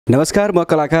नमस्कार, म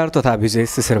कलाकार तथा विजय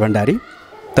शिशिर भण्डारी।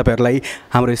 तपाईहरुलाई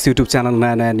हाम्रो यस युट्युब च्यानल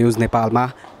नयाँ नयाँ न्युज नेपालमा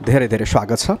धेरै धेरै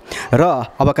स्वागत छ र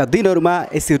अबका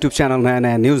दिनहरुमा यस युट्युब च्यानल नयाँ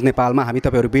नयाँ न्युज नेपालमा हामी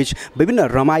तपाईहरु बीच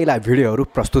विभिन्न रमाइला भिडियोहरु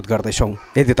प्रस्तुत गर्दै छौं।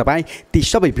 यदि तपाई ती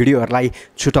सबै भिडियोहरुलाई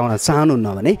छुटाउन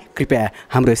चाहनुहुन्न भने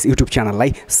कृपया हाम्रो यस युट्युब च्यानललाई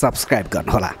सब्स्क्राइब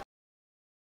गर्नुहोला।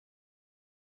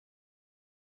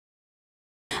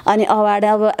 अनि अवार्ड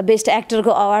अब बेस्ट एक्टरको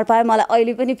अवार्ड पाए मलाई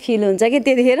अहिले पनि फिल हुन्छ कि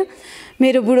त्यतिखेर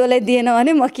मेरो बुढोलाई दिएन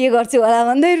भने म के गर्छु होला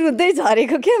भन्दै रुँदै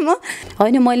झरेको के म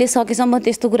हैन। मैले सकेसम्म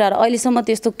त्यस्तो कुराहरु अहिलेसम्म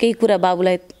त्यस्तो केही कुरा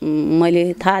बाबुलाई मैले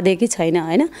थाहा दिएकी छैन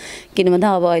हैन। किन भन्दा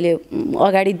अब अहिले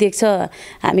अगाडि देख्छ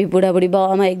हामी बुढाबुढी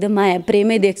बाबुआमा एकदम माया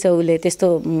प्रेमै देख्छ, उले त्यस्तो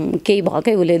केही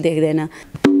भकै उले देख्दैन।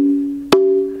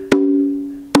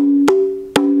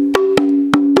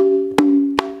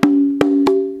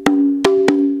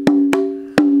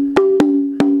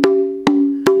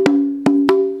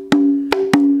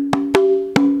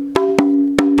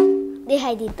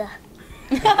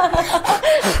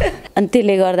 अनि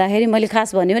त्यसले गर्दाखेरि मैले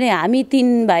खास भन्यो भने हामी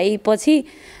तीन भाइ पछि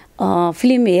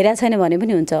फिल्म हेरेको छैन भने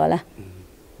पनि हुन्छ होला।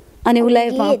 अनि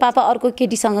उसलाई पापा अर्को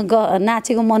केटीसँग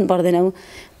नाचेको मन पर्दैन,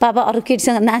 पापा अरू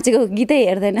केटीसँग नाचेको गीतै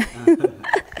हेर्दैन,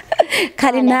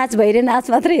 खालि नाच भइरहे नाच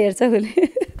मात्रै हेर्छ उसले।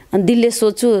 अनि दिलले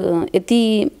सोच्छु यति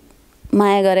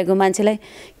माया गरेको मान्छेलाई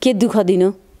के दुःख दिनु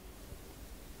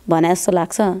भने जस्तो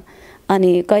लाग्छ। अनि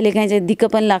कहिलेकाहीँ चाहिँ दिक्क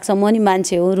पनि लाग्छ, म नि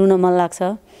मान्छे हो, रुन मन लाग्छ।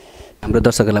 हाम्रो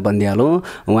दर्शकहरूलाई भनिदिइहालौँ,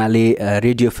 उहाँले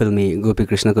रेडियो फिल्मी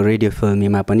गोपीकृष्णको रेडियो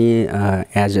फिल्मीमा पनि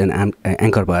एज एन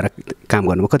एङ्कर भएर काम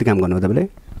गर्नुभयो। कति काम गर्नुभयो तपाईँले?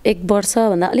 1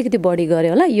 वर्षभन्दा अलिकति बढी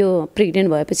गऱ्यो होला। यो प्रेग्नेन्ट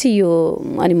भएपछि यो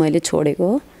अनि मैले छोडेको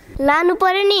हो। लानु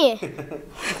पर्यो नि,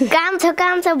 काम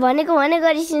छ भनेको भने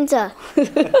गरिसिन्छ,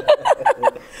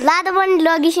 लाँदा पनि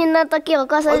लगिसिन्न त के हो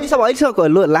कसरी।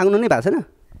 अहिलेसम्म लाग्नु नै भएको छैन?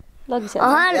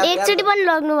 एकचोटि पनि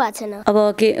लग्नु भएको छैन। अब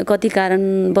के कति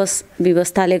कारणवश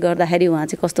व्यवस्थाले गर्दाखेरि उहाँ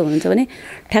चाहिँ कस्तो हुनुहुन्छ भने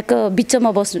ठ्याक्क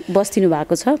बिचमा बस्दिनु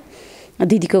भएको छ,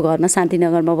 दिदीको घरमा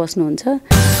शान्तिनगरमा बस्नुहुन्छ।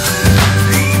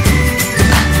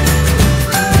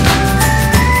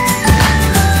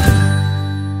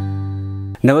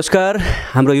 नमस्कार,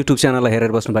 हाम्रो युट्युब च्यानललाई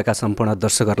हेरेर बस्नुभएका सम्पूर्ण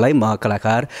दर्शकहरूलाई म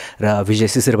कलाकार र विजय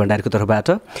शिशिर भण्डारीको तर्फबाट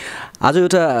आज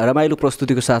एउटा रमाइलो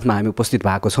प्रस्तुतिको साथमा हामी उपस्थित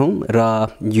भएको छौँ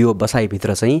र यो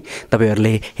बसाइभित्र चाहिँ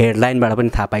तपाईँहरूले हेडलाइनबाट पनि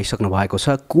थाहा पाइसक्नु भएको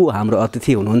छ को हाम्रो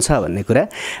अतिथि हुनुहुन्छ भन्ने कुरा।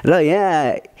 र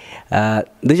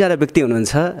यहाँ दुईजना व्यक्ति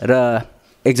हुनुहुन्छ र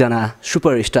एकजना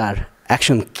सुपरस्टार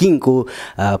एक्सन किङको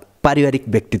पारिवारिक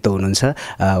व्यक्तित्व हुनुहुन्छ,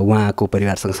 उहाँको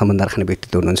परिवारसँग सम्बन्ध राख्ने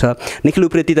व्यक्तित्व हुनुहुन्छ। निखिल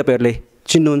उप्रेती तपाईँहरूले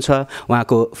चिन्नुहुन्छ,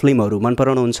 उहाँको फिल्महरू मन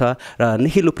पराउनुहुन्छ र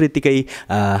निखिल उप्रेतीकै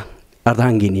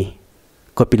अर्धाङ्गिनी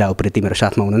कपिला उप्रेती मेरो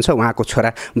साथमा हुनुहुन्छ। उहाँको छोरा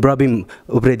प्रबिम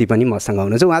उप्रेती पनि मसँग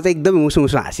हुनुहुन्छ। उहाँ चाहिँ एकदमै मुसु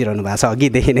मुसु हाँसिरहनु भएको छ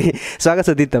अघिदेखि नै। स्वागत छ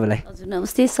दिदी तपाईँलाई। हजुर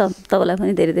नमस्ते, तपाईँलाई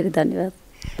पनि धेरै धेरै धन्यवाद।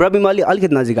 प्रबिम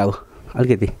अलिकति नजिक आऊ,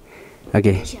 अलिकति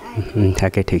ओके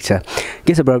ठ्याक्कै ठिक छ।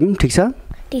 के छ प्रबिम, ठिक छ?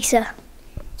 ठिक छ।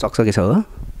 चकचके छ हो?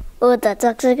 हो त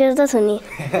चकचके त छु नि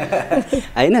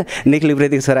हैन। निखिल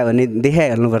उप्रेतीको छोरा भन्ने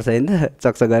देखाइहाल्नुपर्छ हैन त,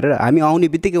 चकचक गरेर। हामी आउने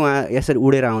बित्तिकै उहाँ यसरी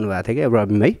उडेर आउनु भएको थियो क्या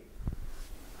प्रबिम है?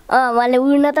 मलाई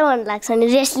उड्न त मन लाग्छ नि,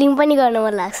 रेस्लिङ पनि गर्न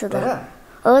मन लाग्छ त।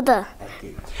 हो त,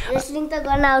 रेस्लिङ त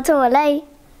गर्न आउँछ मलाई।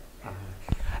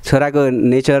 छोराको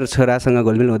नेचर छोरासँग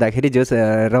घुलमिल हुँदाखेरि जो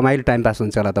रमाइलो टाइम पास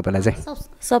हुन्छ होला तपाईँलाई चाहिँ?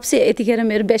 सबसे यतिखेर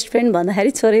मेरो बेस्ट फ्रेन्ड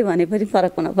भन्दाखेरि छोरै भने पनि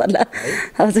फरक हुन पर्ला।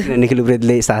 हजुर, निखिल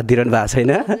उप्रेतीले साथ दिइरहनु भएको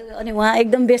छैन? अनि उहाँ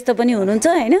एकदम व्यस्त पनि हुनुहुन्छ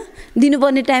हैन,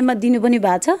 दिनुपर्ने टाइममा दिनु पनि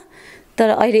भएको छ, तर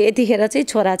अहिले यतिखेर चाहिँ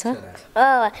छोरा छ।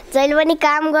 जहिले पनि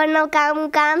काम गर्न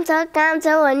काम छ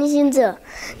भनिसिन्छ।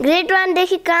 ग्रेड 1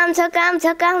 देखि काम छ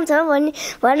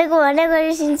भनेको भने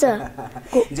गरिसिन्छ।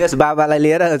 जस बाबालाई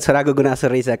लिएर छोराको गुनासो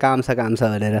रहेछ, काम छ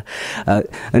भनेर।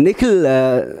 निखिल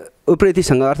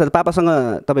उप्रेतीसँग अर्थात् पापासँग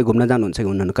तपाईँ घुम्न जानुहुन्छ कि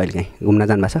हुन्न? कहिलेकाहीँ घुम्न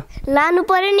जानुभएको छ? लानु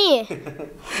पर्यो नि,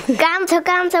 काम छ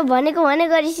भनेको भने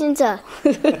गरिसिन्छ,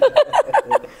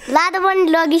 लाँदा पनि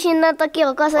लगिसिन्न त के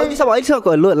हो कसरी।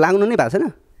 अहिलेसम्म लाग्नु नै भएको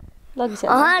छैन?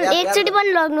 एकचोटि पनि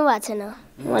लग्नु भएको छैन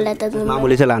मलाई त।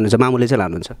 मामुले चाहिँ लानुहुन्छ? मामुले चाहिँ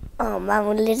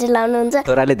लाउनुहुन्छ।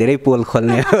 छोराले धेरै पोल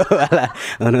खोल्ने होला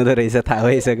हुनुहुँदो रहेछ, थाहा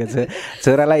भइसकेको छ।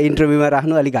 छोरालाई इन्टरभ्यूमा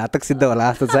राख्नु अलिक घातक सिद्ध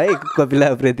होला जस्तो छ है कपिला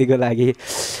उप्रेतीको लागि।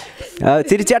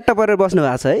 चिरी च्याट्ट परेर बस्नु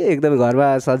भएको छ है एकदमै घरमा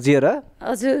सजिएर?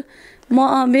 हजुर,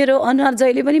 मेरो अनुहार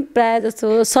जहिले पनि प्रायः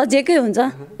जस्तो सजिएकै हुन्छ,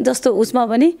 जस्तो उसमा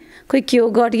पनि खोइ के हो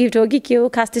गड गिफ्ट हो कि के हो,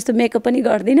 खास त्यस्तो मेकअप पनि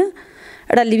गर्दिनँ।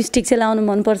 एउटा लिपस्टिक चाहिँ लाउनु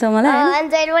मनपर्छ मलाई। अनि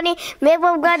जहिले पनि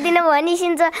मेकअप गर्दिनँ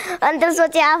भनिसिन्छ, अनि त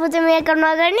सोचे आफू चाहिँ मेकअप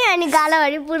नगर्ने, अनि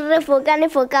गालाभरि पुरेर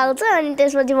फोका आउँछ, अनि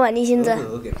त्यसपछि भनिसिन्छ।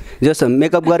 जस्तो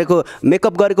मेकअप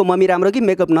गरेको मम्मी राम्रो कि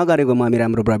मेकअप नगरेको मम्मी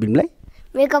राम्रो प्रबिमलाई?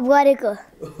 मेकअप गरेको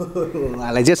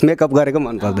उहाँलाई जस मेकअप गरेको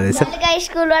मन पर्दो रहेछ कहिलेकाहीँ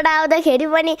स्कुलबाट आउँदाखेरि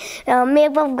पनि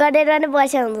मेकअप गरेर नै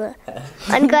बस्याउँछ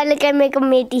अनि कहिलेकाहीँ मेकअप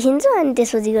मेटिसिन्छ अनि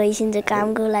त्यसपछि गइसिन्छ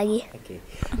कामको लागि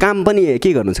काम पनि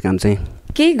के गर्नुहुन्छ काम चाहिँ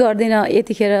केही गर्दिनँ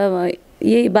यतिखेर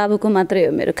यही बाबुको मात्रै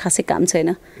हो मेरो खासै काम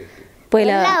छैन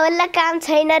पहिला होला काम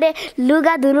छैन रे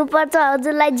लुगा धुनुपर्छ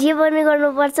हजुरलाई जे पनि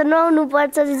गर्नुपर्छ नुहाउनु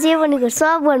पर्छ जे पनि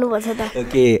सब गर्नुपर्छ त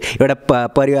ओके एउटा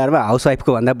परिवारमा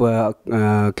हाउसवाइफको भन्दा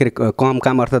के अरे कम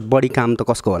काम अर्थात् बढी काम त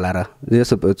कसको होला र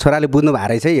जस्तो छोराले बुझ्नु भएको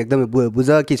रहेछ है एकदमै बुझ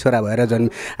कि छोरा भएर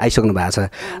आइसक्नु भएको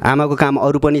छ आमाको काम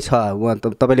अरू पनि छ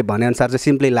तपाईँले भनेअनुसार चाहिँ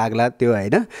सिम्पली लाग्ला त्यो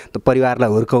होइन परिवारलाई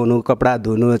हुर्काउनु कपडा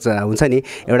धुनु हुन्छ नि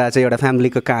एउटा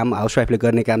फ्यामिलीको काम हाउसवाइफले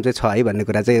गर्ने काम चाहिँ छ है भन्ने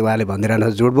कुरा चाहिँ उहाँले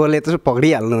भनिदिरहनु झुट बोल्ने त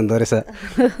पक्रिहाल्नु हुँदो रहेछ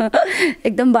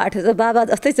एकदम बाटो छ बाबा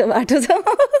जस्तै छ बाटो छ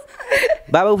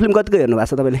बाबाको फिल्म कतिको हेर्नु भएको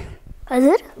छ तपाईँले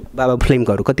हजुर बाबाको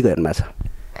फिल्महरू कतिको हेर्नु भएको छ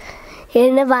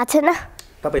हेर्नु भएको छैन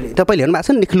तपाईँले हेर्नु भएको छ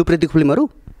नि निखिल उप्रेतीको फिल्महरू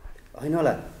होइन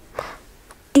होला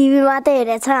टिभीमा त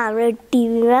हेरेको छ हाम्रो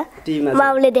टिभीमा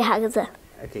माउले देखाएको छ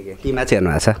टिभीमा चाहिँ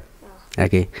हेर्नु भएको छ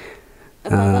ओके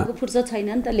पापाको फुर्सद छैन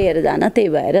नि त लिएर जान त्यही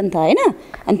भएर नि त होइन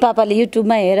अनि पापाले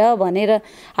युट्युबमा हेर भनेर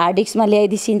हार्ड डिस्कमा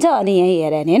ल्याइदिइसिन्छ अनि यहीँ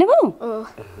हेर नि होइन बाउ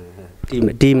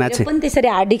टिभीमा चाहिँ पनि त्यसरी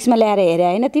हार्ड डिस्कमा ल्याएर हेरे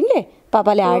होइन तिमीले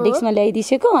पापाले हार्ड डिस्कमा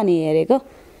ल्याइदिसेको अनि हेरेको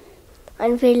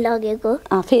अनि फेरि लगेको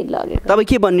फेरि लगेको तपाईँ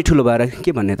के भन्ने ठुलो भएर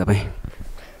के भन्ने तपाईँ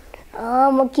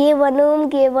म के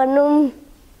भनौँ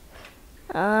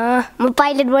म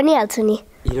पाइलट बनिहाल्छु नि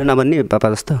हिरो नबन्ने पापा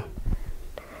जस्तो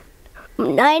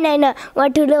होइन म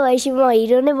ठुलो भएपछि म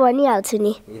हिरो नै बनिहाल्छु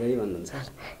नि हिरो नै भन्नुहुन्छ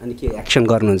अनि के एक्सन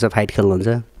गर्नुहुन्छ फाइट खेल्नुहुन्छ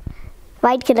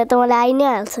फाइट खेल्दा त मलाई आइ नै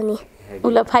हाल्छ नि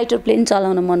उसलाई फाइटर प्लेन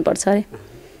चलाउन मनपर्छ अरे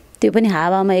त्यो पनि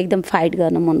हावामा एकदम फाइट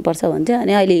गर्न मनपर्छ भन्थ्यो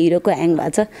अनि अहिले हिरोको ह्याङ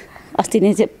भएको छ अस्ति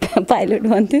नै चाहिँ पाइलट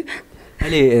भन्थ्यो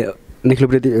अहिले निखिल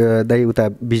उप्रेती दाइ उता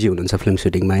बिजी हुनुहुन्छ फिल्म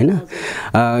सुटिङमा होइन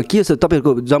के छ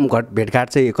तपाईँहरूको जमघट भेटघाट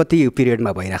चाहिँ कति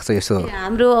पिरियडमा भइरहेको छ यसो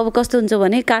हाम्रो अब कस्तो हुन्छ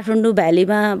भने काठमाडौँ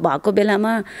भ्यालीमा भएको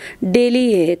बेलामा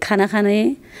डेली खाना खाने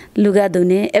लुगा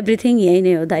धुने एभ्रिथिङ यही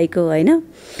नै हो दाइको होइन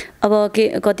अब के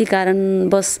कति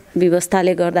कारणवश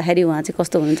व्यवस्थाले गर्दाखेरि उहाँ चाहिँ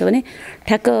कस्तो हुनुहुन्छ भने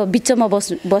ठ्याक्क बिचमा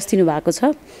बस्दिनु भएको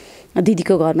छ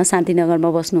दिदीको घरमा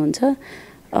शान्तिनगरमा बस्नुहुन्छ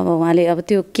अब उहाँले अब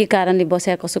त्यो के कारणले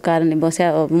बस्या कसो कारणले बस्या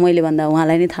अब मैले भन्दा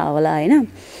उहाँलाई नै थाहा होला होइन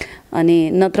अनि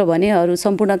नत्र भने अरू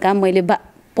सम्पूर्ण काम मैले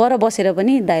पर बसेर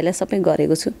पनि दाइलाई सबै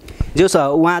गरेको छु जो छ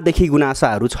उहाँदेखि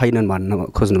गुनासाहरू छैनन्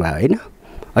भन्न खोज्नुभयो होइन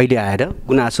अहिले आएर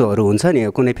गुनासोहरू हुन्छ नि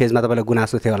कुनै फेजमा तपाईँलाई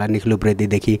गुनासो थियो होला निखिल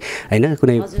उप्रेतीदेखि होइन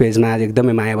कुनै फेजमा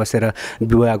एकदमै माया बसेर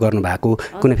विवाह गर्नुभएको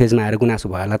कुनै फेजमा आएर गुनासो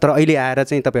भयो होला तर अहिले आएर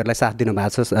चाहिँ तपाईँहरूलाई साथ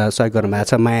दिनुभएको छ सहयोग गर्नुभएको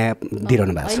छ माया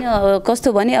दिइरहनु भएको छ होइन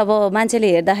कस्तो भने अब मान्छेले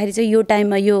हेर्दाखेरि चाहिँ यो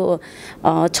टाइममा यो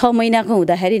 6 महिनाको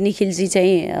हुँदाखेरि निखिलजी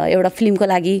चाहिँ एउटा फिल्मको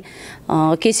लागि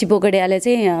केसी बोगडियाले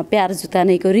चाहिँ प्यार जुत्ता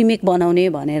नैको रिमेक बनाउने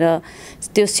भनेर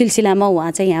त्यो सिलसिलामा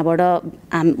उहाँ चाहिँ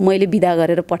यहाँबाट मैले बिदा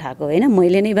गरेर पठाएको होइन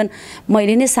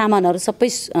मैले नै सामानहरू सबै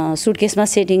सुटकेसमा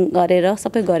सेटिङ गरेर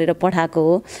सबै गरेर पठाएको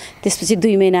हो त्यसपछि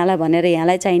 2 महिनालाई भनेर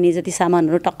यहाँलाई चाहिने जति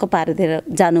सामानहरू टक्क पारिदिएर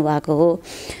जानुभएको हो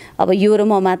अब यो र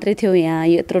म मात्रै थियौँ यहाँ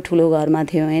यत्रो ठुलो घरमा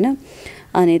थियौँ होइन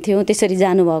अनि थियो त्यसरी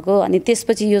जानुभएको अनि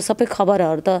त्यसपछि यो सबै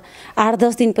खबरहरू त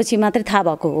 8-10 दिनपछि मात्रै थाहा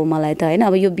भएको हो मलाई त होइन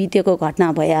अब यो बितेको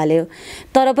घटना भइहाल्यो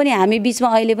तर पनि हामी बिचमा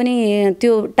अहिले पनि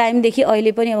त्यो टाइमदेखि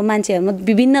अहिले पनि अब मान्छेहरूमा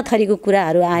विभिन्न थरीको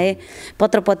कुराहरू आए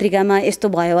पत्र पत्रिकामा यस्तो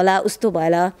भयो होला उस्तो भयो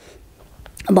होला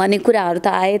भन्ने कुराहरू त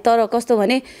आए तर कस्तो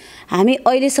भने हामी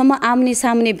अहिलेसम्म आम्ने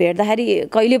सामने भेट्दाखेरि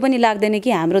कहिले पनि लाग्दैन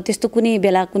कि हाम्रो त्यस्तो कुनै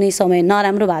बेला कुनै समय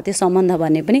नराम्रो भएको थियो सम्बन्ध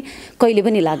भन्ने पनि कहिले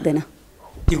पनि लाग्दैन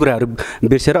ती कुराहरू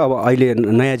बिर्सेर अब अहिले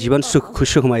नयाँ जीवन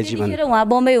सुखमय जीवन उहाँ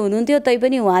बम्बई हुनुहुन्थ्यो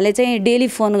तैपनि उहाँले चाहिँ डेली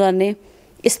फोन गर्ने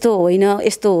यस्तो होइन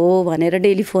यस्तो हो भनेर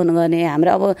डेली फोन गर्ने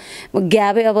हाम्रो अब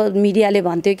ग्यापै अब मिडियाले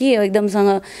भन्थ्यो कि एकदमसँग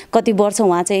कति वर्ष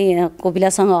उहाँ चाहिँ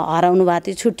कोपिलासँग हराउनु भएको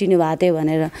थियो छुट्टिनु भएको थियो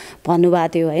भनेर भन्नुभएको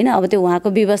थियो होइन अब त्यो उहाँको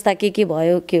व्यवस्था के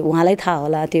भयो के उहाँलाई थाहा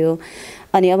होला त्यो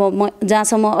अनि अब म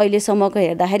जहाँसम्म अहिलेसम्मको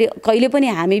हेर्दाखेरि कहिले पनि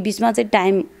हामी बिचमा चाहिँ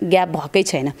टाइम ग्याप भएकै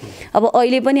छैन अब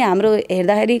अहिले पनि हाम्रो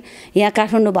हेर्दाखेरि यहाँ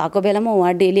काठमाडौँ भएको बेलामा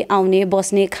उहाँ डेली आउने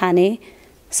बस्ने खाने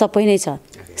सबै नै छ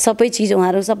सबै चिज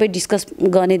उहाँहरू सबै डिस्कस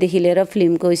गर्नेदेखि लिएर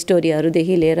फिल्मको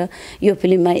स्टोरीहरूदेखि लिएर यो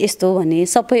फिल्ममा यस्तो भन्ने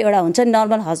सबै एउटा हुन्छ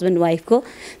नर्मल हस्बेन्ड वाइफको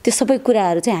त्यो सबै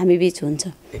कुराहरू चाहिँ हामी बिच हुन्छ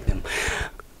एकदम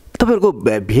तपाईँहरूको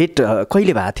भेट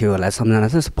कहिले भएको थियो होला सम्झना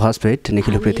छ फर्स्ट भेट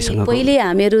निखिल उप्रेतीसँग पहिले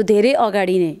हामीहरू धेरै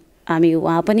अगाडि नै हामी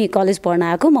उहाँ पनि कलेज पढ्न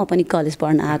आएको म पनि कलेज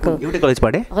पढ्न आएको एउटै कलेज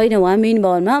पढे होइन उहाँ मेन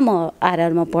भवनमा म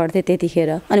आरआरमा पढ्थेँ त्यतिखेर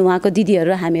अनि उहाँको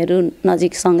दिदीहरू हामीहरू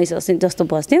नजिक सँगै जस्तो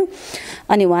बस्थ्यौँ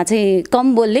अनि उहाँ चाहिँ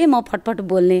कम बोल्ने म फटफट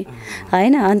बोल्ने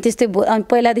होइन अनि त्यस्तै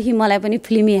पहिलादेखि मलाई पनि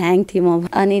फिल्मी ह्याङ थिएँ म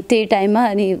अनि त्यही टाइममा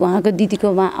अनि उहाँको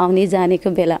दिदीकोमा आउने जानेको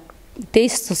बेला त्यही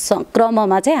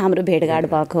क्रममा चाहिँ हाम्रो भेटघाट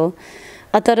भएको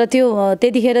तर त्यो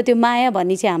त्यतिखेर त्यो माया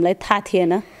भन्ने चाहिँ हामीलाई थाहा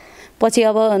थिएन पछि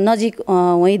अब नजिक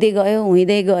हुँदै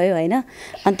गयो होइन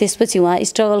अनि त्यसपछि उहाँ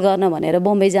स्ट्रगल गर्न भनेर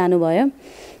बम्बई जानुभयो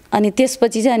अनि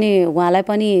त्यसपछि चाहिँ अनि उहाँलाई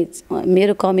पनि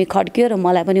मेरो कमी खड्क्यो र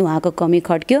मलाई पनि उहाँको कमी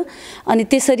खड्क्यो अनि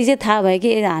त्यसरी चाहिँ थाहा भयो कि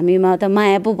हामीमा त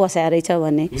माया पो बसाएर रहेछ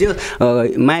भन्ने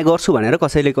माया गर्छु भनेर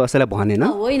कसैले कसैलाई भनेन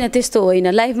होइन त्यस्तो होइन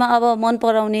लाइफमा अब मन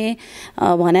पराउने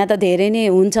भने त धेरै नै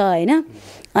हुन्छ होइन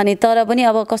अनि तर पनि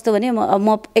अब कस्तो भने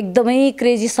म एकदमै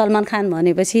क्रेजी सलमान खान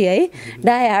भनेपछि है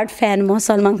डाई हार्ड फ्यान म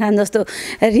सलमान खान जस्तो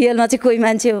रियलमा चाहिँ कोही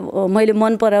मान्छे मैले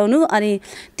मन पराउनु अनि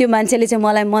त्यो मान्छेले चाहिँ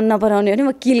मलाई मन नपराउने भने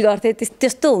म किल गर्थेँ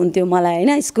त्यस्तो हुन्थ्यो मलाई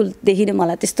होइन स्कुलदेखि नै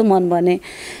मलाई त्यस्तो मन पर्ने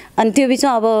अनि त्यो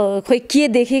बिचमा अब खोइ के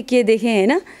देखेँ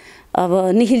होइन अब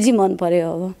निखिलजी मन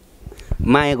पर्यो अब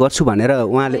माया गर्छु भनेर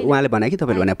उहाँले भने कि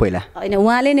तपाईँले भने पहिला होइन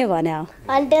उहाँले नै भने हो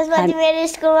अनि त्यसपछि मेरो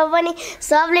स्कुलमा पनि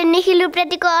सबले निखिल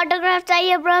उप्रेतीको अटोग्राफ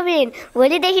चाहियो प्रवीण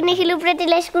भोलिदेखि निखिल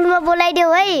उप्रेतीलाई स्कुलमा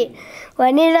बोलाइदेऊ है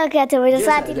भनिरहेको छ मेरो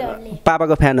साथीहरूले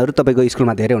पापाको फ्यानहरू तपाईँको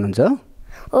स्कुलमा धेरै हुनुहुन्छ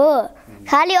हो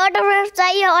खालि अटोग्राफ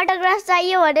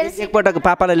चाहियो भनेर एकपटक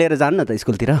पापालाई लिएर जानु न त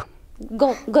स्कुलतिर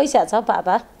गइसकेको छ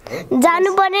पापा जानु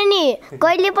पर्यो नि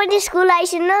कहिले पनि स्कुल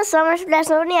आइसिन समर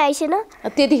क्लासमा पनि आइसिन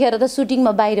त्यतिखेर त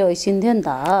सुटिङमा बाहिर होइसिन्थ्यो नि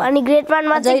त अनि ग्रेड 1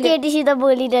 मा चाहिँ केटीसित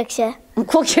बोलिरहेको छ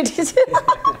को केटी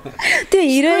त्यो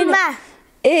हिरोइन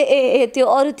ए ए ए त्यो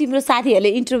अरू तिम्रो साथीहरूले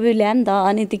इन्टरभ्यू ल्याए नि त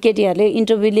अनि ती केटीहरूले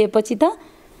इन्टरभ्यू लिएपछि त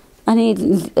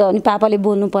अनि पापाले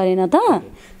बोल्नु परेन त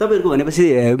तपाईँहरूको भनेपछि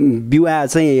विवाह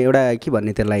चाहिँ एउटा के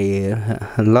भन्ने त्यसलाई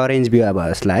लरेन्ज विवाह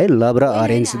भयो जसलाई है लभ र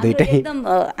अरेन्ज दुइटै एकदम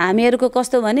हामीहरूको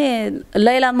कस्तो भने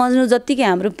लैला मज्नु जत्तिकै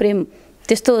हाम्रो प्रेम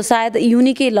त्यस्तो सायद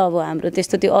युनिकै लभ हो हाम्रो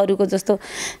त्यस्तो त्यो अरूको जस्तो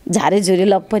झारेझुरे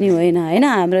लभ पनि होइन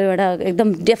हाम्रो एउटा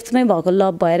एकदम डेप्थमै भएको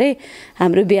लभ भएरै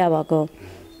हाम्रो बिहा भएको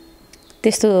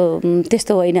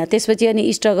त्यस्तो होइन त्यसपछि अनि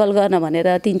स्ट्रगल गर्न भनेर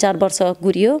 3-4 वर्ष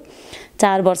गुरियो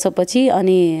 4 वर्षपछि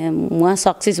अनि उहाँ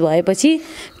सक्सेस भएपछि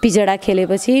पिजडा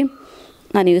खेलेपछि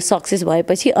अनि सक्सेस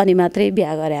भएपछि अनि मात्रै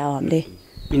बिहा गरे हो हामीले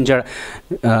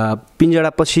पिञ्जडा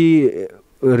पछि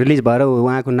रिलिज भएर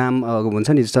उहाँको नाम हुन्छ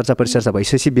नि चर्चा परिचर्चा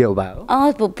भइसकेपछि बिहा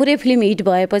भयो पुरै फिल्म हिट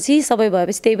भएपछि सबै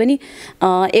भएपछि त्यही पनि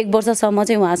 1 वर्षसम्म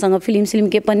चाहिँ उहाँसँग फिल्म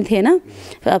के पनि थिएन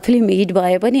फिल्म हिट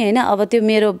भए पनि होइन अब त्यो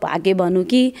मेरो भाग्य भनौँ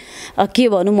कि के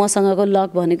भनौँ मसँगको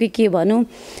लक भन्नु कि के भनौँ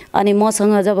अनि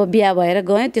मसँग जब बिहा भएर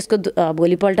गएँ त्यसको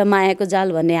भोलिपल्ट मायाको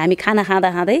जाल भन्ने हामी खाना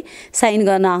खाँदै साइन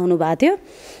गर्न आउनु भएको थियो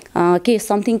के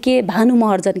समथिङ के भानु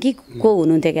महर्जन कि को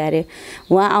हुनुहुन्थ्यो क्या अरे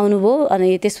उहाँ आउनुभयो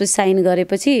अनि त्यसपछि साइन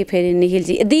गरेपछि फेरि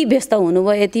निखिलजी यति व्यस्त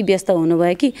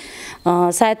हुनुभयो कि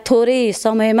सायद थोरै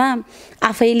समयमा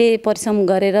आफैले परिश्रम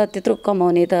गरेर त्यत्रो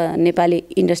कमाउने त नेपाली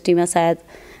इन्डस्ट्रीमा सायद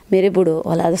मेरै बुढो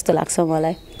होला जस्तो लाग्छ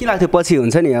मलाई के लाग्थ्यो पछि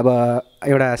हुन्छ नि अब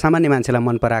एउटा सामान्य मान्छेलाई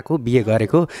मन पराएको बिहे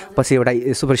गरेको पछि एउटा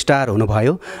सुपरस्टार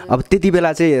हुनुभयो अब त्यति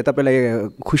बेला चाहिँ तपाईँलाई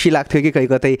खुसी लाग्थ्यो कि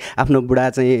कतै आफ्नो बुढा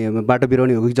चाहिँ बाटो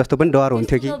बिराउने हो कि जस्तो पनि डर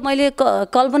हुन्थ्यो कि मैले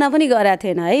कल्पना पनि गरेको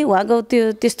थिएन है उहाँको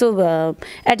त्यो त्यस्तो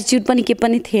एटिच्युड पनि के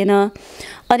पनि थिएन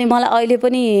अनि मलाई अहिले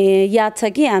पनि याद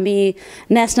छ कि हामी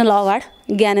नेसनल अवार्ड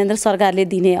ज्ञानेन्द्र सरकारले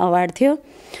दिने अवार्ड थियो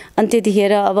अनि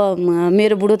त्यतिखेर अब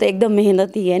मेरो बुढो त एकदम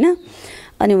मेहनती होइन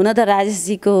अनि हुन त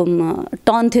राजेशजीको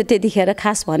टर्न थियो त्यतिखेर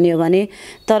खास भन्ने हो भने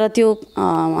तर त्यो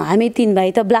हामी 3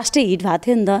 भाइ त ब्लास्टै हिट भएको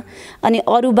थियो नि त अनि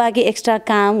अरू बाँकी एक्स्ट्रा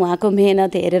काम उहाँको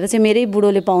मेहनत हेरेर चाहिँ मेरै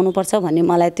बुढोले पाउनुपर्छ भन्ने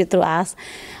मलाई त्यत्रो आश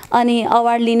अनि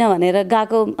अवार्ड लिन भनेर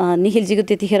गएको निखिलजीको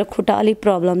त्यतिखेर खुट्टा अलिक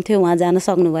प्रब्लम थियो उहाँ जान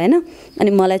सक्नु भएन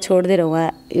अनि मलाई छोडिदिएर उहाँ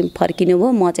फर्किनु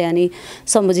भयो म चाहिँ अनि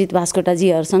सम्बोजित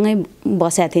भास्कोटाजीहरूसँगै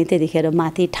बसेको थिएँ त्यतिखेर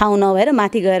माथि ठाउँ नभएर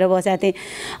माथि गएर बसेको थिएँ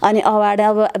अनि अवार्ड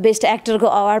अब बेस्ट एक्टरको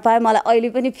अवार्ड पाएँ मलाई अहिले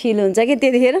पनि फिल हुन्छ कि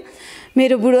त्यतिखेर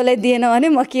मेरो बुढोलाई दिएन भने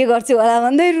म के गर्छु होला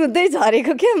भन्दै रुँदै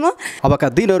झरेको क्या म अबका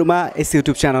दिनहरूमा यस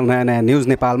युट्युब च्यानल नयाँ नयाँ न्युज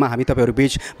नेपालमा हामी तपाईँहरू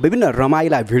बीच विभिन्न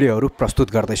रमाइला भिडियोहरू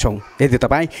प्रस्तुत गर्दैछौँ यदि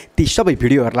तपाईँ ती सबै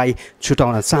भिडियोहरूलाई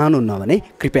छुटाउन चाहनुहुन्न भने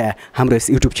कृपया हाम्रो यस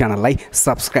युट्युब च्यानललाई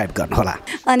सब्सक्राइब गर्नुहोला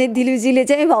अनि दिलीपजीले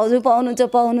चाहिँ भाउजू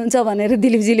पाउनुहुन्छ भनेर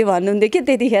दिलीपजीले भन्नुहुन्थ्यो कि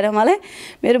त्यतिखेर मलाई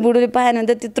मेरो बुढोले पाएन भने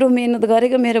त त्यत्रो मिहिनेत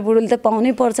गरेको मेरो बुढोले त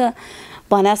पाउनै पर्छ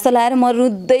भने जस्तो लागेर म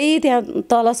रुँदै त्यहाँ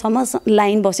तलसम्म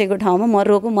लाइन बसेको ठाउँमा म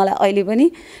रोको मलाई अहिले पनि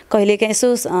कहिलेकाहीँ यसो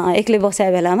एक्लै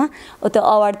बसेको बेलामा त्यो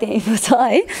अवार्ड त्यहीँ छ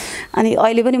है अनि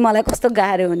अहिले पनि मलाई कस्तो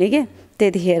गाह्रो हुने के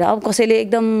त्यतिखेर अब कसैले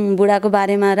एकदम बुढाको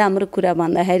बारेमा राम्रो कुरा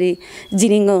भन्दाखेरि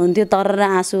जिरिङ्गो हुन्थ्यो तर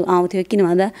आँसु आउँथ्यो किन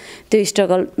भन्दा त्यो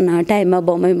स्ट्रगल टाइममा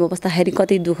बम्बईमा बस्दाखेरि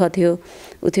कति दुःख थियो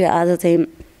थियो आज चाहिँ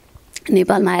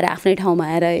नेपालमा आएर आफ्नै ठाउँमा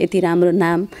आएर यति राम्रो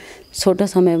नाम छोटो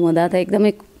समयमा हुँदा त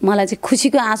एकदमै मलाई चाहिँ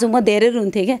खुसीको आँसु म धेरै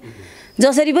रुन्थेँ क्या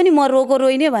जसरी पनि म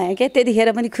रोइ नै भएँ क्या,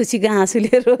 त्यतिखेर पनि खुसीको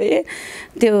आँसुले रोएँ।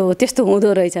 त्यस्तो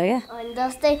हुँदो रहेछ क्या। अनि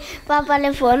जस्तै पापाले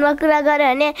फोनमा कुरा गर्यो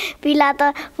भने पिला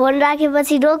त फोन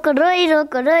राखेपछि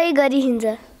रोइ गरिहिन्छ।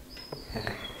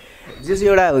 जस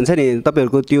एउटा हुन्छ नि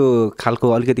तपाईँहरूको त्यो खालको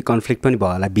अलिकति कन्फ्लिक्ट पनि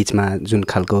भयो होला बिचमा, जुन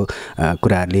खालको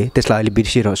कुराहरूले त्यसलाई अहिले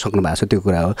बिर्सिसक्नु भएको छ त्यो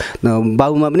कुरा हो।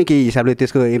 बाबुमा पनि केही हिसाबले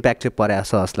त्यसको इम्प्याक्ट चाहिँ परेको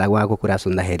छ जस्तो लाग्यो उहाँको कुरा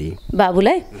सुन्दाखेरि।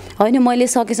 बाबुलाई होइन, मैले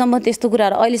सकेसम्म त्यस्तो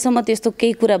कुराहरू अहिलेसम्म त्यस्तो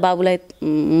केही कुरा बाबुलाई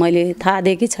मैले थाहा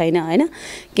दिएकै छैन होइन।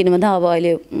 किन भन्दा अब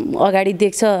अहिले अगाडि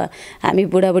देख्छ हामी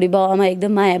बुढाबुढी बाबुआमा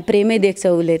एकदम माया प्रेमै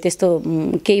देख्छ उसले,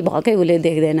 त्यस्तो केही भएकै उसले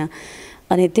देख्दैन।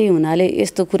 अनि त्यही हुनाले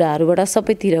यस्तो कुराहरूबाट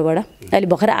सबैतिरबाट अहिले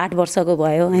भर्खर 8 वर्षको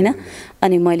भयो होइन।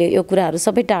 अनि मैले यो कुराहरू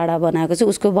सबै टाढा बनाएको छु।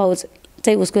 उसको बाउ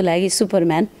चाहिँ उसको लागि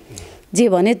सुपरम्यान,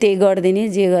 जे भन्यो त्यही गरिदिने,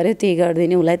 जे गर्यो त्यही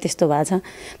गरिदिने, उसलाई त्यस्तो भएको छ।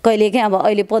 कहिलेकाहीँ अब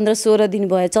अहिले 15-16 दिन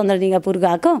भयो चन्द्रनिगापुर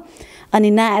गएको, अनि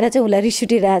नआएर चाहिँ उसलाई रिस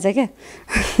उठिरहेछ क्या।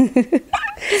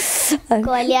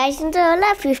 कहिले आइसिन्छ होला,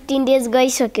 15 डेज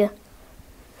गइसक्यो।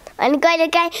 अनि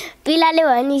कहिलेकाहीँ पिलाले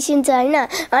भनिसिन्छ होइन।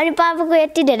 अनि पापाको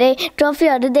यति धेरै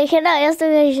ट्रफीहरू देखेर यस्तो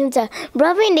गरिसिन्छ,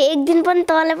 ब्रफिन एक दिन पनि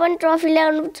तँलाई पनि ट्रफी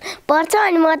ल्याउनु पर्छ,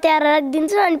 अनि म त्यहाँ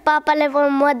राखिदिन्छु, अनि पापालाई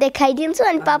म देखाइदिन्छु,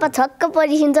 अनि पापा छक्क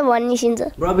परिसिन्छ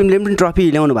भनिसिन्छ। ब्रफिनले पनि ट्रफी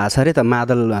ल्याउनु भएको छ अरे त,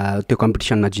 मादल त्यो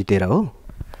कम्पिटिसनमा जितेर हो।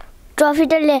 ट्रफी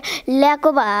त ल्याएको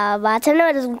भएको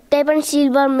छैन, त्यही पनि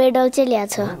सिल्भर मेडल चाहिँ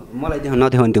ल्याएको छ। मलाई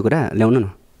नदेखाउनु त्यो कुरा, ल्याउनु न।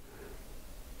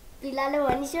 पिलाले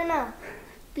भनिसो न,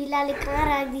 पिलाले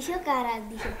कहाँ राखिदियो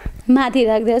माथि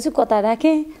राखिदिएको छु, कता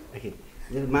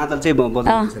राखेँ। मादल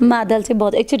चाहिँ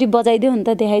एकचोटि बजाइदियो नि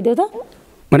त, देखाइदियो त।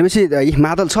 भनेपछि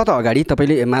मादल छ त अगाडि,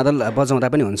 तपाईँले मादल बजाउँदा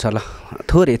पनि हुन्छ ल,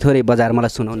 थोरै बजाएर मलाई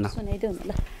सुनाउनु न। सुनाइदियो न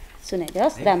ल,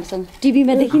 सुनाइदियोस् राम्रोसँग।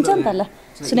 टिभीमा देखिन्छ नि त ल,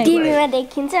 टिभीमा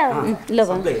देखिन्छ ल,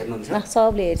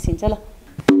 सबले हेर्छिन्छ ल।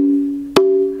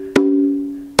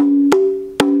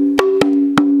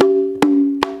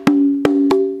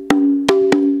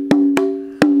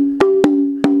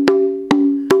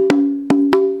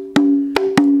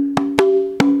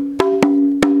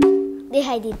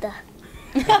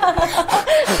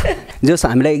 जस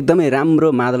हामीलाई एकदमै राम्रो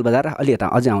मादल बजाएर अलि यता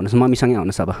अझै आउनुहोस्, मम्मीसँगै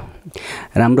आउनुहोस्। अब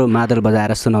राम्रो मादल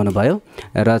बजाएर सुनाउनु भयो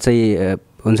र चाहिँ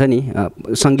हुन्छ नि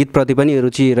सङ्गीतप्रति पनि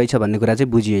रुचि रहेछ भन्ने कुरा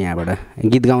चाहिँ बुझियो यहाँबाट।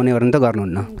 गीत गाउनेहरू त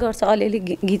गर्नुहुन्न? गर्छ, अलिअलि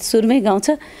गीत सुरुमै गाउँछ।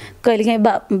 कहिलेकाहीँ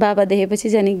बाबा देखेपछि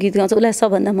चाहिँ गीत गाउँछ। उसलाई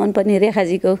सबभन्दा मनपर्ने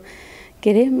रेखाजीको के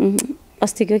अरे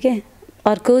अस्तिको के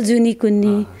अर्को जुनी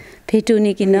कुन्नी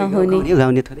फेटुनी कि नहुने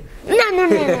गाउने थोरै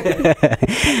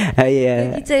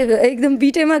चाहिँ एकदम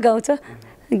बिटेमा गाउँछ,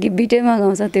 बिटेमा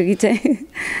गाउँछ त्यो गीत चाहिँ।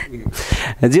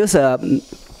 जोस्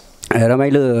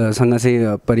रमाइलोसँग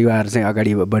चाहिँ परिवार चाहिँ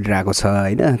अगाडि बढिरहेको छ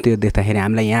होइन। त्यो देख्दाखेरि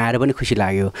हामीलाई यहाँ आएर पनि खुसी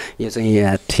लाग्यो। यो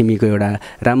चाहिँ ठिमीको एउटा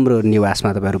राम्रो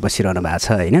निवासमा तपाईँहरू बसिरहनु भएको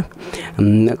छ होइन।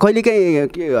 कहिलेकाहीँ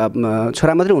के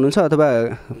छोरा मात्रै हुनुहुन्छ अथवा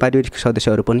पारिवारिक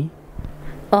सदस्यहरू पनि?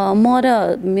 म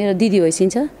र मेरो दिदी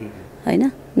होइसिन्छ होइन।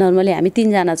 नर्मली हामी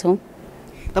 3 जना छौँ।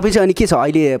 तपाईँ चाहिँ अनि के छ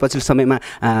अहिले पछिल्लो समयमा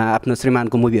आफ्नो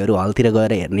श्रीमानको मुभीहरू हलतिर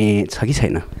गएर हेर्ने छ कि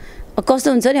छैन?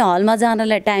 कस्तो हुन्छ नि, हलमा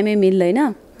जानलाई टाइमै मिल्दैन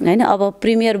होइन। अब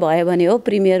प्रिमियर भयो भने हो,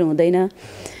 प्रिमियर हुँदैन।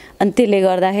 अनि त्यसले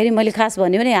गर्दाखेरि मैले खास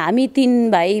भन्यो भने हामी 3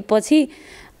 भाइ पछि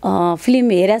फिल्म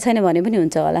हेरेको छैन भने पनि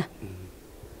हुन्छ होला।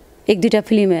 1-2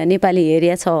 फिल्म नेपाली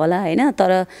हेरेको छ होला होइन।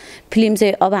 तर फिल्म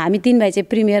चाहिँ अब हामी 3 भाइ चाहिँ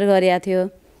प्रिमियर गरेको थियो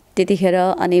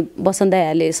त्यतिखेर। अनि बसन्त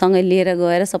दाइहरूले सँगै लिएर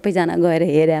गएर सबैजना गएर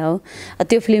हेरे हो।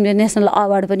 त्यो फिल्मले नेसनल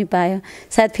अवार्ड पनि पायो।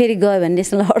 सायद फेरि गयो भने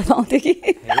नेसनल अवार्ड पाउँथ्यो कि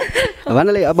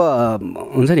भन्नाले। अब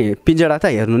हुन्छ नि पिजडा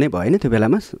त हेर्नु नै भयो नि त्यो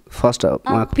बेलामा? फर्स्ट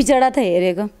पिजडा त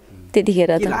हेरेको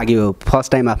त्यतिखेर त लाग्यो फर्स्ट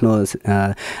टाइम आफ्नो।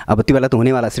 अब त्यो बेला त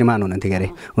हुनेवाला श्रीमान हुनुहुन्थ्यो के अरे,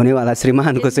 हुनेवाला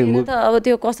श्रीमानको चाहिँ त अब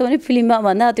त्यो कस्तो भने फिल्ममा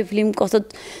भन्दा त्यो फिल्म कस्तो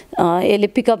यसले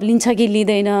पिकअप लिन्छ कि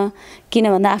लिँदैन, किन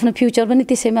भन्दा आफ्नो फ्युचर पनि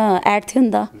त्यसैमा एड थियो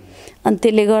नि त। अनि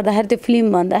त्यसले गर्दाखेरि त्यो फिल्म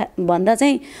भन्दा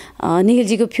चाहिँ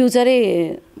निखिलजीको फ्युचरै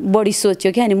बढी सोच्यो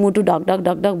क्या। अनि मुटु ढकढक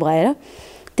ढकढक भएर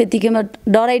त्यतिकैमा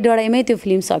डराइमै त्यो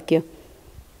फिल्म सक्यो।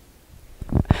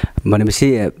 भनेपछि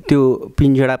त्यो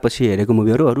पिन्जडापछि हेरेको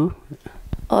मुभीहरू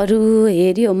अरू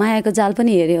हेऱ्यो, मायाको जाल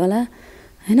पनि हेऱ्यो होला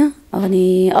होइन।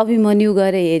 अनि अभिमन्यु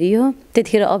गएर हेऱ्यो।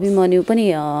 त्यतिखेर अभिमन्यु पनि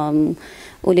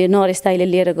उसले नरेश दाइले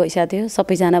लिएर गइसकेको थियो,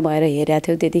 सबैजना भएर हेरेको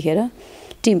थियो त्यतिखेर।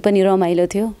 टिम पनि रमाइलो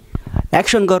थियो।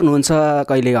 एक्सन गर्नुहुन्छ,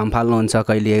 कहिले हम्फाल्नुहुन्छ,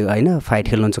 कहिले होइन फाइट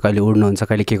खेल्नुहुन्छ, कहिले उड्नुहुन्छ,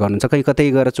 कहिले के गर्नुहुन्छ, कहिले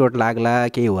कतै गएर चोट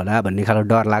लाग्ला केही होला भन्ने खालको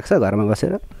डर लाग्छ घरमा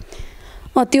बसेर?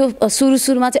 त्यो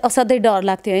सुरुमा चाहिँ असाध्यै डर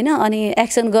लाग्थ्यो होइन। अनि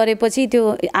एक्सन गरेपछि त्यो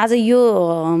आज यो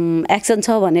एक्सन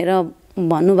छ भनेर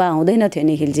भन्नुभएको हुँदैन थियो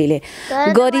निखिलजीले।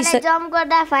 जम्प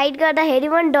गर्दा फाइट गर्दाखेरि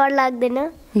पनि डर लाग्दैन।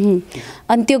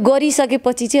 अनि त्यो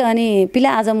गरिसकेपछि चाहिँ अनि पिला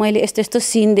आज मैले यस्तो यस्तो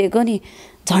सिन दिएको नि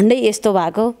झन्डै यस्तो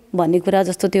भएको भन्ने कुरा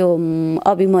जस्तो त्यो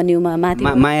अभिमन्युमा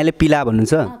माथि मायाले पिला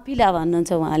भन्नुहुन्छ पिला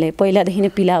भन्नुहुन्छ उहाँले पहिलादेखि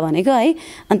नै पिला भनेको है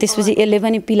अनि त्यसपछि यसले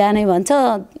पनि पिला नै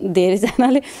भन्छ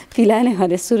धेरैजनाले पिला नै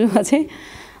भने सुरुमा चाहिँ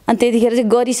अनि त्यतिखेर चाहिँ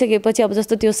गरिसकेपछि अब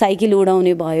जस्तो त्यो साइकल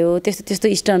उडाउने भयो त्यस्तो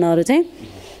त्यस्तो स्टन्टहरू चाहिँ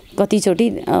कतिचोटि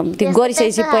त्यो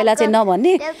गरिसकेपछि पहिला चाहिँ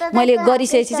नभन्ने मैले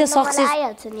गरिसकेपछि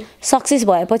चाहिँ सक्सेस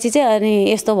भएपछि चाहिँ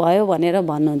अनि यस्तो भयो भनेर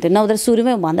भन्नुहुन्थ्यो नभए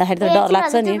सुरुमै भन्दाखेरि त डर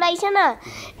लाग्छ नि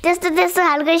त्यस्तो त्यस्तो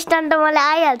खालको स्टन्ट त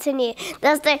मलाई आइहाल्छ नि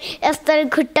जस्तै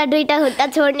यस्तो दुईटा खुट्टा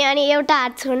छोड्ने अनि एउटा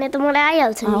हात छोड्ने त मलाई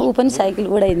आइहाल्छ नि ऊ पनि साइकल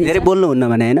उडाइदिन्छ धेरै बोल्नुहुन्न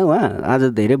भने होइन उहाँ आज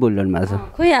धेरै बोल्नु भएको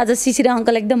छ खोइ आज शिशिर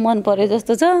अङ्कल एकदम मन पर्यो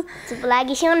जस्तो छ चुप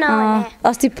लागिस्यौ न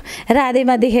अस्ति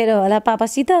राधेमा देखेर होला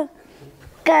पापासित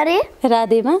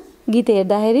राधेमा गीत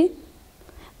हेर्दाखेरि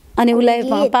अनि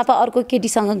उसलाई पापा अर्को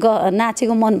केटीसँग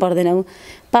नाचेको मन पर्दैन ऊ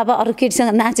पापा अरू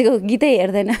केटीसँग नाचेको गीतै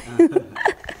हेर्दैन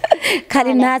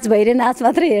खालि नाच भइरहे नाच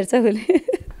मात्रै हेर्छ उसले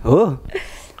हो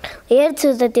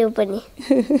हेर्छु त त्यो पनि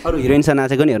अरू हिरोइनसँग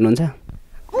नाचेको नि हेर्नुहुन्छ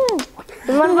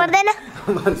मन पर्दैन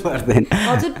मन पर्दैन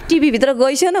हजुर टिभीभित्र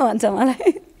गइसक्यो न भन्छ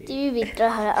मलाई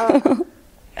टिभीभित्र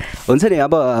हुन्छ नि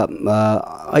अब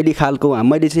अहिले खालको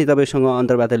मैले चाहिँ तपाईँसँग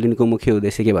अन्तर्वार्ता लिनुको मुख्य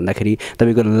उद्देश्य के भन्दाखेरि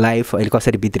तपाईँको लाइफ अहिले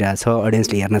कसरी बितिरहेछ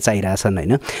अडियन्सले हेर्न चाहिरहेछन्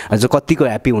होइन जो कतिको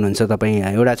ह्याप्पी हुनुहुन्छ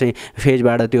तपाईँ एउटा चाहिँ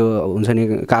फेजबाट त्यो हुन्छ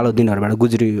नि कालो दिनहरूबाट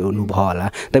गुज्रिनु भयो होला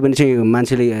तैपनि चाहिँ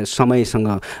मान्छेले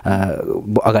समयसँग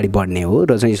अगाडि बढ्ने हो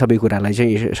र चाहिँ सबै कुरालाई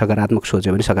चाहिँ सकारात्मक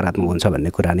सोच्यो भने सकारात्मक हुन्छ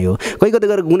भन्ने कुरा नै हो कहीँ कतै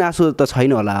गएर गुनासो त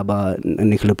छैन होला अब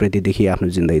निखिलोप्रतिदेखि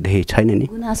आफ्नो जिन्दगीदेखि छैन नि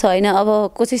गुनासो होइन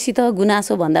अब कसैसित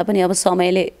गुनासो भन्दा पनि अब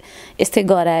समयले यस्तै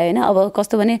गरायो होइन अब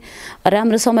कस्तो भने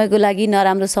राम्रो समयको लागि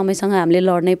नराम्रो समयसँग हामीले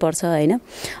लड्नै पर्छ होइन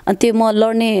अनि त्यो म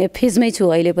लड्ने फेजमै छु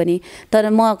अहिले पनि तर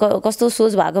म कस्तो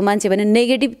सोच भएको मान्छे भने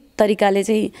नेगेटिभ तरिकाले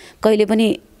चाहिँ कहिले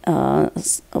पनि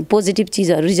पोजिटिभ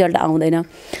चिजहरू रिजल्ट आउँदैन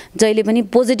जहिले पनि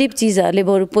पोजिटिभ चिजहरूले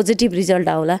बरु पोजिटिभ रिजल्ट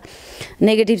आउला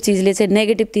नेगेटिभ चिजले चाहिँ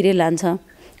नेगेटिभतिरै लान्छ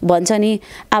भन्छ नि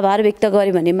आभार व्यक्त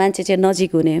गऱ्यो भने मान्छे चाहिँ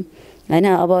नजिक हुने होइन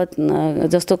अब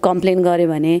जस्तो कम्प्लेन गऱ्यो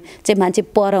भने चाहिँ मान्छे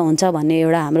पर हुन्छ भन्ने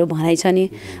एउटा हाम्रो भनाइ छ नि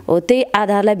हो त्यही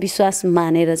आधारलाई विश्वास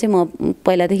मानेर चाहिँ म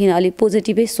पहिलादेखि अलिक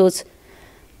पोजिटिभै सोच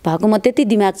भएको म त्यति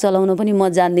दिमाग चलाउन पनि म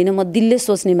जान्दिनँ म दिलले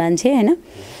सोच्ने मान्छे होइन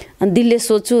अनि दिलले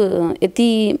सोच्छु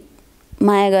यति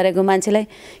माया गरेको मान्छेलाई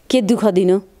के दुःख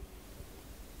दिनु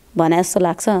भने जस्तो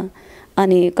लाग्छ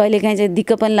अनि कहिलेकाहीँ चाहिँ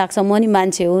दिक्क पनि लाग्छ म नि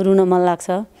मान्छे हो रुन मन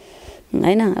लाग्छ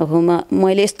होइन अब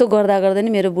मैले यस्तो गर्दा गर्दा नि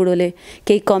मेरो बुढोले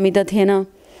केही कमी त थिएन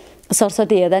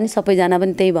सरस्वती हेर्दा नि सबैजना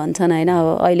पनि त्यही भन्छन् होइन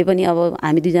अब अहिले पनि अब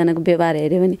हामी दुईजनाको व्यवहार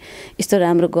हेऱ्यो भने यस्तो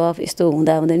राम्रो गफ यस्तो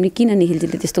हुँदा हुँदैन किन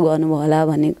निखिलजीले त्यस्तो गर्नुभयो होला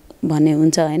भन्ने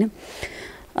हुन्छ होइन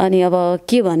अनि अब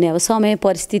के भन्ने अब समय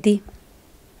परिस्थिति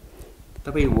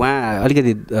तपाईँ उहाँ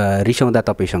अलिकति रिसाउँदा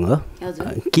तपाईँसँग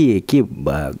के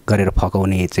गरेर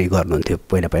फकाउने चाहिँ गर्नुहुन्थ्यो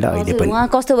पहिला पहिला अहिले पनि उहाँ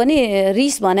कस्तो भने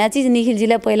रिस भने चाहिँ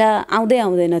निखिलजीलाई पहिला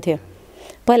आउँदैन थियो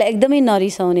पहिला एकदमै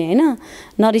नरिसाउने होइन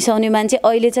नरिसाउने मान्छे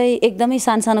अहिले चाहिँ एकदमै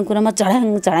सानो कुरामा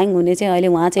झडाङ हुने चाहिँ अहिले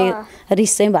उहाँ चाहिँ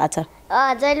रिस चाहिँ भएको छ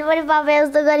जहिले पनि पापा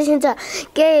यस्तो गरिसिन्छ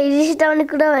केही रिसाउने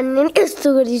कुरा भन्ने नि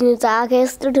यस्तो गरिसिन्छ आँखा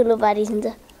यस्तो ठुलो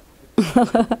पारिसिन्छ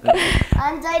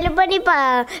अनि जहिले पनि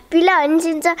पिला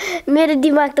भनिसिन्छ मेरो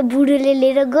दिमाग त बुढोले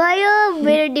लिएर गयो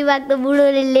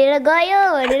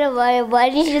भनेर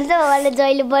भनिसिन्छ उहाँले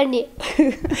जहिले पनि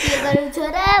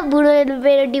छोरा बुढोले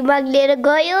मेरो दिमाग लिएर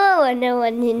गयो भनेर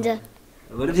भनिसिन्छ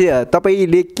भनेपछि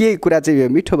तपाईँले के कुरा चाहिँ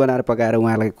मिठो बनाएर पकाएर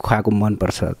उहाँलाई खुवाएको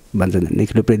मनपर्छ भन्छ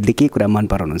निखिलले के कुरा मन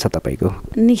पराउनुहुन्छ तपाईँको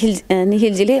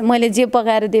निखिलजीले मैले जे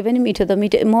पकाएर दिए पनि मिठो त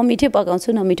म मिठै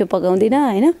पकाउँछु नमिठो पकाउँदिनँ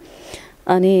होइन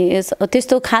अनि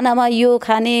त्यस्तो खानामा यो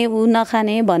खाने ऊ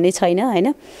नखाने भन्ने छैन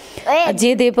होइन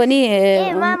जे दे पनि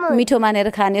मिठो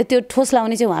मानेर खाने त्यो ठोस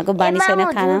लाउने चाहिँ उहाँको बानी छैन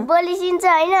खाना बोलिसिन्छ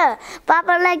होइन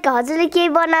पापालाई हजुरले केही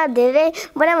धेरै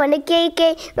बना भने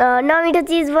केही नमिठो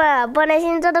चिज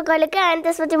बनाइसिन्छ त कहिले कहाँ अनि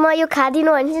त्यसपछि म यो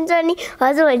खादिनु भनिसिन्छ अनि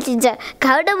हजुर भनिसिन्छ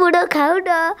खाऊ न बुढो खाऊ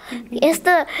न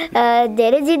यस्तो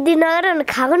धेरै जिद्दी नगर न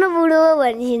खाऊ न बुढो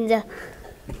भनिसिन्छ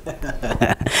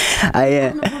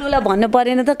बुढोलाई भन्नु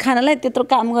परेन त खानालाई त्यत्रो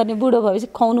काम गर्ने बुढो भएपछि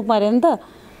खुवाउनु परेन त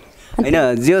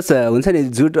होइन जे होस् हुन्छ नि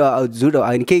झुट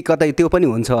होइन केही कतै त्यो पनि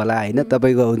हुन्छ होला होइन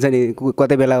तपाईँको हुन्छ नि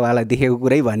कतै बेला उहाँलाई देखेको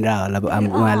कुरै भनिरह होला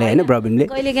उहाँले होइन प्रवीणले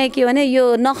कहिलेकाहीँ के भने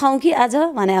यो नखाउँ कि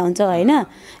आज भने हुन्छ होइन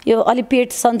यो अलिक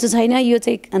पेट सन्चो छैन यो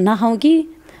चाहिँ नखाउँ कि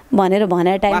भनेर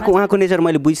भने टाइम उहाँको नेचर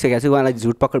मैले बुझिसकेको छु उहाँलाई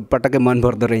झुट पटक्कै मन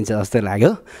पर्दो रहेछ जस्तो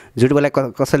लाग्यो झुट बोलाई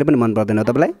कसैले पनि मन पर्दैन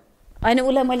तपाईँलाई होइन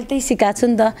उसलाई मैले त्यही सिकाएको छु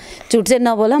नि त झुट चाहिँ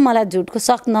नबोल मलाई झुटको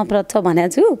सख्त नफरत छ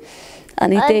भनेको छु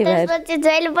अनि त्यही भएर त्यसपछि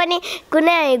जहिले पनि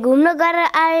कुनै घुम्न गरेर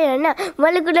आएँ होइन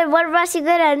मैले कुनै बदमासी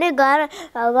गरेँ भने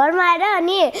घरमा आएर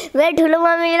अनि मेरो ठुलो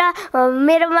मम्मी र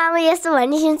मेरो मामा यस्तो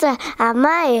भनिसिन्छ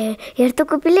आमा हेर त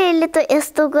कोपीले यसले त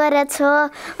यस्तो गरेछ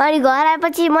अनि घर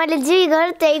आएपछि मैले जे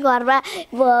गरेँ त्यही घरमा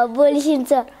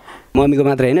बोलिसिन्छ मम्मीको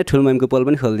मात्र होइन ठुलो मम्मीको पोल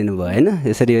पनि खोलिदिनु भयो होइन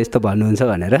यसरी यस्तो भन्नुहुन्छ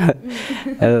भनेर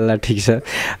ल ठिक छ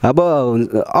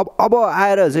अब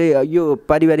आएर चाहिँ यो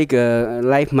पारिवारिक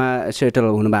लाइफमा सेटल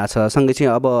हुनुभएको छ सँगै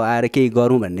चाहिँ अब आएर केही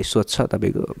गरौँ भन्ने सोच छ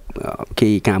तपाईँको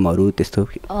केही कामहरू त्यस्तो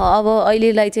अब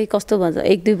अहिलेलाई चाहिँ कस्तो भन्छ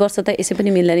 1-2 वर्ष त यसै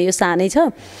पनि मिल्दैन यो सानै छ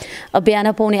अब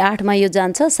बिहान 7:45 यो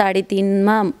जान्छ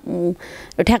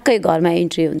 3:30 ठ्याक्कै घरमा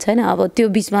इन्ट्री हुन्छ होइन अब त्यो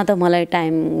बिचमा त मलाई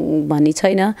टाइम भन्ने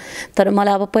छैन तर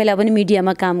मलाई अब पहिला पनि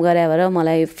मिडियामा काम गरेँ भएर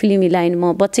मलाई फिल्मी लाइन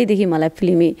म बच्चैदेखि मलाई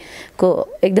फिल्मीको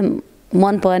एकदम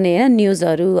मनपर्ने होइन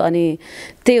न्युजहरू अनि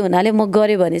त्यही हुनाले म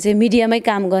गरेँ भने चाहिँ मिडियामै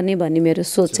काम गर्ने भन्ने मेरो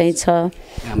सोच चाहिँ छ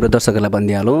हाम्रो दर्शकहरूलाई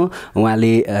भनिदिइहालौँ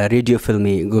उहाँले रेडियो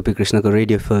फिल्मी गोपी कृष्णको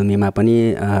रेडियो फिल्मीमा पनि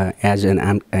एज एन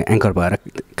एङ्कर भएर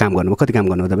काम गर्नुभयो कति काम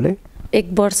गर्नुभयो तपाईँले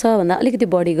 1 वर्षभन्दा अलिकति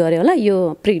बढी गरेँ होला यो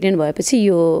प्रेग्नेन्ट भएपछि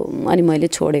यो अनि मैले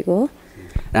छोडेको हो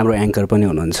राम्रो एङ्कर पनि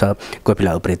हुनुहुन्छ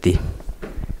कोपिला उप्रेती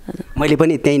मैले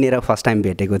पनि त्यहीँनिर फर्स्ट टाइम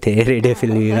भेटेको थिएँ रेडियो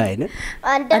फिल्ममा होइन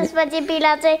अनि त्यसपछि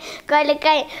पिला चाहिँ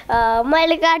कहिलेकाहीँ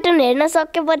मैले कार्टुन हेर्न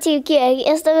सकेपछि के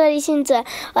यस्तो गरिसिन्छ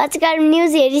आजकल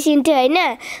न्युज हेरिसिन्थ्यो होइन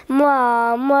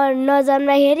म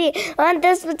नजन्दाखेरि अनि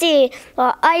त्यसपछि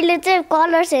अहिले चाहिँ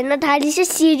कलर्स हेर्न थालिसु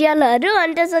सिरियलहरू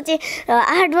अनि त्यसपछि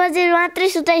 8 बजे मात्रै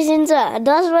सुताइसिन्छ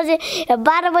 10 बजे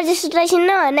 12 बजे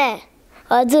सुताइसिन्न भने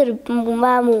हजुर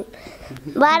मामु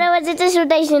 12 बजे चाहिँ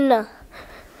सुताइसिन्न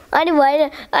अनि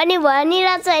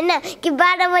भनिरहेको छ होइन कि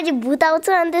 12 बजी भूत आउँछ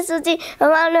अनि त्यसपछि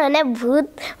आउनु भने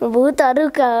भूतहरू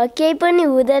केही पनि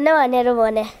हुँदैन भनेर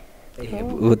भने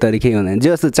भूतहरू केही हुँदैन जे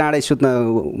जस्तो चाँडै सुत्न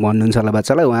भन्नुहुन्छ होला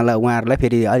बच्चालाई उहाँहरूलाई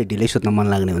फेरि अलिक ढिलै सुत्न मन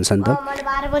लाग्ने हुन्छ नि त मलाई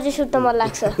 12 बजी सुत्न मन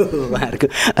लाग्छ उहाँहरूको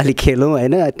अलिक खेलौँ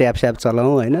होइन ट्याप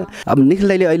चलाउँ होइन अब निखिल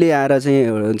दाइले अहिले आएर चाहिँ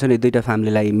हुन्छ नि दुईवटा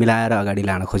फ्यामिलीलाई मिलाएर अगाडि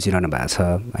लान खोजिरहनु भएको छ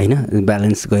होइन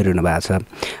ब्यालेन्स गरिरहनु भएको छ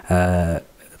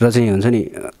र चाहिँ हुन्छ नि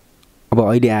अब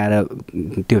अहिले आएर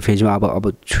त्यो फेजमा अब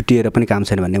छुट्टिएर पनि काम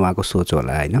छैन भन्ने उहाँको सोच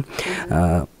होला होइन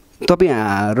तपाईँ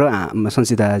र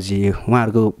संसिताजी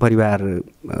उहाँहरूको परिवार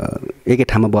एकै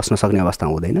ठाउँमा बस्न सक्ने अवस्था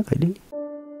हुँदैन कहिले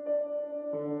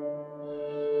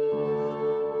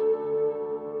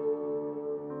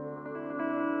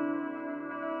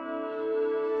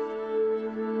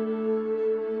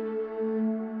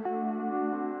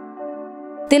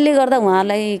त्यसले गर्दा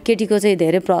उहाँलाई केटीको चाहिँ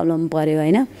धेरै प्रब्लम पर्यो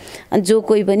होइन अनि जो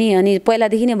कोही पनि अनि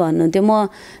पहिलादेखि नै भन्नुहुन्थ्यो म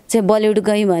चाहिँ बलिउड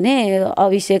गएँ भने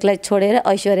अभिषेकलाई छोडेर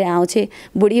ऐश्वर्या आउँछ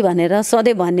बुढी भनेर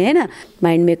सधैँ भन्ने होइन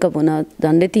माइन्ड मेकअप हुन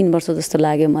झन्डै 3 वर्ष जस्तो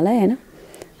लाग्यो मलाई होइन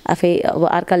आफै अब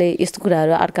अर्काले यस्तो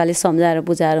कुराहरू अर्काले सम्झाएर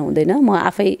बुझाएर हुँदैन म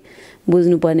आफै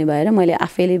बुझ्नुपर्ने भएर मैले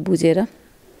आफैले बुझेर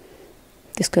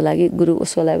त्यसको लागि गुरु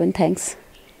उसोलाई पनि थ्याङ्क्स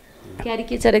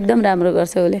क्यारिकेचर एकदम राम्रो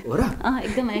गर्छ उसले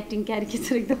एकदम एक्टिङ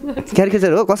क्यारिकेचर एकदम गर्छ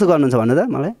क्यारिकेचर हो कसो गर्नुहुन्छ भन्नु त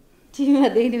मलाई टिभीमा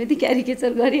देख्ने बित्तिकै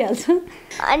क्यारिकेचर गरिहाल्छ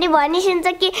अनि भनिसिन्छ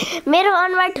कि मेरो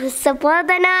अनुहार ठुस्स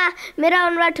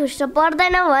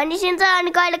पर्दैन भनिसिन्छ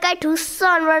अनि कहिलेकाहीँ ठुस्स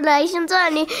अनुहार लगाइसिन्छ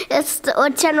अनि यस्तो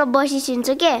ओछ्यानमा बसिसिन्छ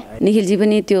के निखिलजी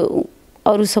पनि त्यो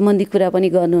अरू सम्बन्धी कुरा पनि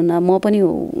गर्नुहुन्न म पनि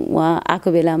उहाँ आएको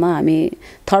बेलामा हामी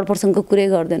थर्ड पर्सनको कुरै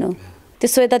गर्दैनौँ त्यो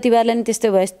श्वेता तिवारले नि त्यस्तै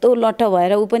भयो यस्तो लट्ठ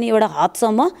भएर ऊ पनि एउटा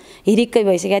हदसम्म हिरिक्कै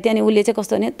भइसकेको थियो अनि उसले चाहिँ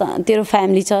कस्तो भने तेरो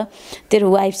फ्यामिली छ तेरो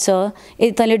वाइफ छ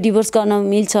यदि तैँले डिभोर्स गर्न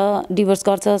मिल्छ डिभोर्स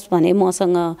गर्छस् भने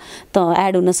मसँग त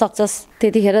एड हुन सक्छस्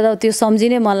त्यतिखेर त त्यो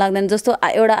सम्झिनै मन लाग्दैन जस्तो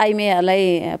एउटा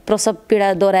आइमेहरूलाई प्रसव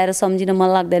पीडा दोहोऱ्याएर सम्झिन मन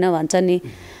लाग्दैन भन्छ नि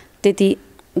त्यति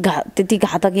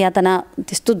घातक यातना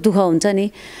त्यस्तो दुःख हुन्छ नि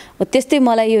त्यस्तै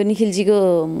मलाई यो निखिलजीको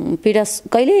पीडा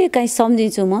कहिले काहीँ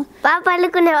सम्झिन्छु म पापाले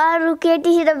कुनै अरू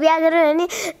केटीसित बिहा गर्यो भने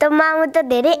त मामु त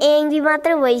धेरै एङ्ग्री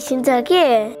मात्रै भइसिन्छ के